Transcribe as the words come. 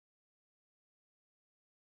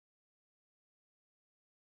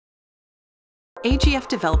AGF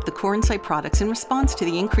developed the CORRinSITE products in response to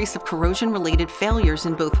the increase of corrosion-related failures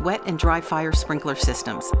in both wet and dry fire sprinkler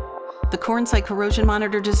systems. The CORRinSITE corrosion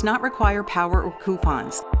monitor does not require power or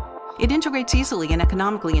coupons. It integrates easily and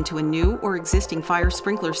economically into a new or existing fire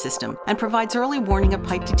sprinkler system and provides early warning of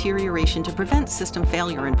pipe deterioration to prevent system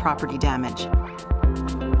failure and property damage.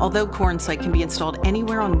 Although CORRinSITE can be installed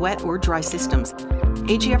anywhere on wet or dry systems,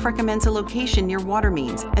 AGF recommends a location near water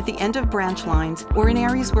mains, at the end of branch lines, or in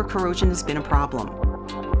areas where corrosion has been a problem.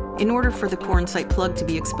 In order for the CORRinSITE plug to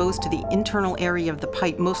be exposed to the internal area of the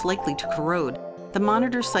pipe most likely to corrode, the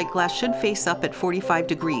monitor's sight glass should face up at 45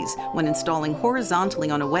 degrees when installing horizontally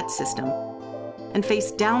on a wet system, and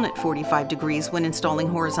face down at 45 degrees when installing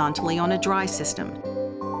horizontally on a dry system.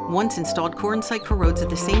 Once installed, CORRinSITE corrodes at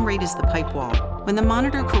the same rate as the pipe wall. When the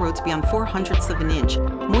monitor corrodes beyond 4/100ths of an inch,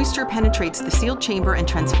 moisture penetrates the sealed chamber and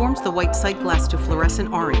transforms the white sight glass to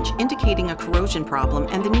fluorescent orange, indicating a corrosion problem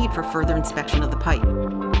and the need for further inspection of the pipe.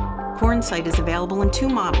 CORRinSITE is available in two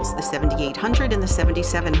models, the 7800 and the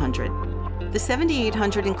 7700. The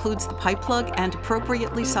 7800 includes the pipe plug and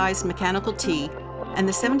appropriately sized mechanical tee, and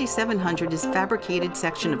the 7700 is a fabricated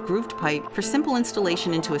section of grooved pipe for simple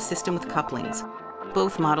installation into a system with couplings.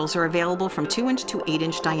 Both models are available from 2-inch to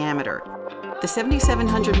 8-inch diameter. The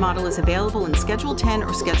 7700 model is available in Schedule 10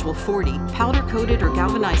 or Schedule 40, powder-coated or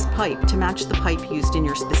galvanized pipe to match the pipe used in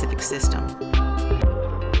your specific system.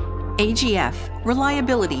 AGF,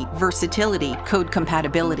 reliability, versatility, code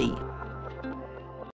compatibility.